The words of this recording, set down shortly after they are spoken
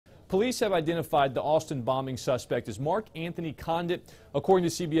Police have identified the Austin bombing suspect as Mark Anthony Conditt. According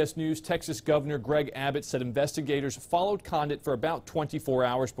to CBS News, Texas Governor Greg Abbott said investigators followed Conditt for about 24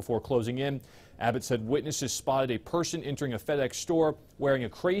 hours before closing in. Abbott said witnesses spotted a person entering a FedEx store wearing a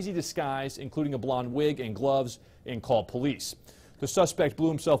crazy disguise, including a blonde wig and gloves, and called police. The suspect blew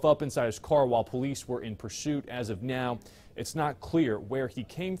himself up inside his car while police were in pursuit. As of now, it's not clear where he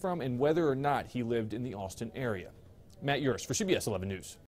came from and whether or not he lived in the Austin area. Matt Yurus for CBS 11 News.